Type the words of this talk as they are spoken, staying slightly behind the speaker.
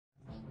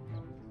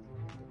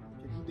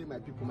my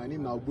people, my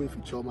name is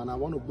Obuefi and I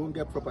want to go and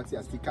get property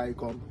as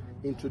Trekable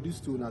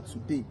introduced to you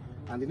today.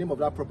 And the name of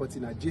that property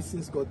is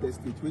Adjacent Govt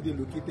Estate, where they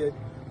located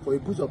for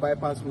Ibusa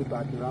bypass road by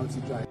Admiralty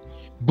Drive.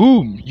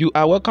 Boom! You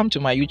are welcome to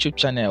my YouTube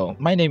channel.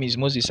 My name is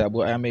Moses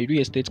Abo. I am a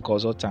real estate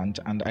consultant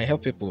and I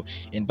help people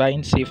in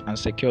buying safe and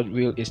secure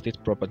real estate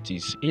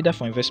properties, either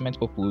for investment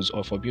purpose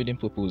or for building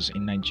purpose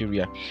in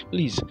Nigeria.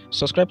 Please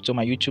subscribe to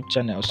my YouTube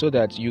channel so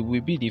that you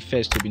will be the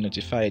first to be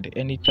notified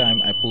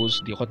anytime I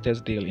post the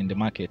hottest deal in the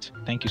market.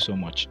 Thank you so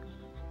much.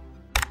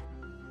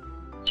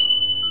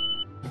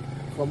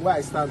 From where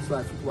I stand, so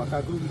I think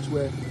I go reach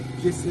where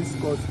Adjacent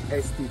Govt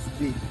Estate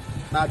today.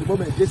 Now at the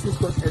moment, Adjacent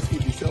Govt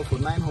Estate is sell for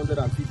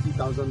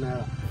 950,000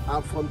 naira.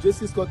 And from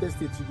Adjacent Govt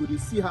Estate, you go to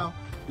see how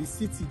the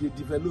city they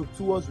develop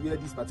towards where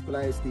this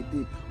particular estate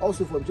is.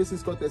 Also from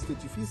Adjacent Govt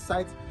Estate, you feel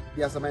site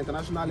the Asaba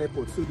International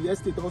Airport. So the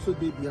estate also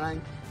be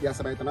behind the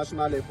Asaba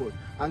International Airport.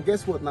 And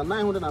guess what? Now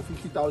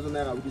 950,000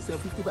 naira will sell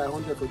 50 by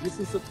 100 for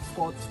Adjacent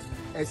Govt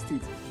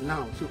Estate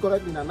now. So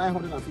currently now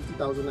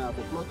 950,000 naira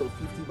for plot of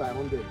 50 by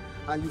 100.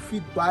 And you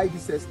fit buy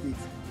this estate,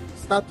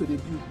 start to the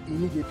build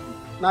immediately.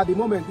 Now at the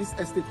moment this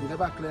estate will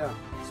never clear,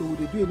 so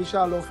they do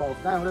initial offer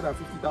of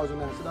 950,000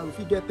 naira so that we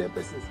fit get 10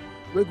 persons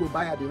we go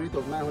buy at the rate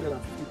of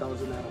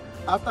 950,000 naira.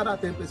 After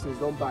that 10 persons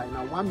don't buy,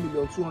 now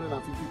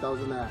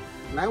 1,250,000 naira.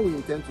 Now we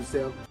intend to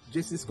sell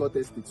Adjacent Govt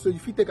Estate. So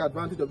if you take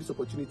advantage of this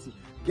opportunity,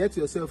 get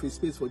yourself a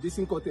space for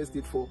Adjacent Govt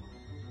Estate for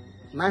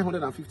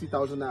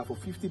 950,000 naira for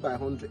 50 by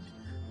 100.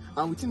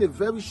 And within a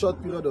very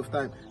short period of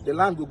time, the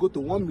land will go to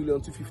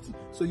 1,250,000.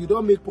 So you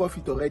don't make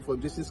profit already from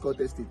Adjacent Govt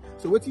Estate.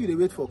 So what you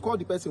wait for? Call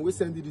the person who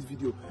send you this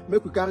video.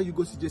 Make we carry you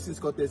go to Adjacent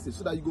Govt Estate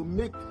so that you go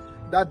make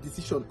that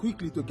decision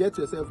quickly to get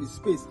yourself a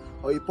space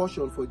or a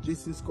portion for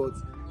Adjacent Govt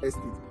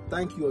Estate.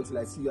 Thank you until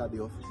I see you at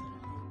the office.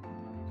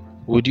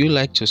 Would you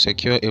like to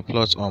secure a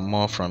plot or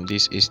more from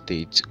this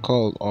estate?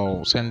 Call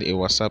or send a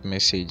WhatsApp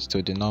message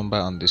to the number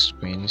on the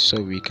screen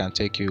so we can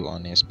take you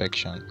on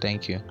inspection.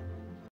 Thank you.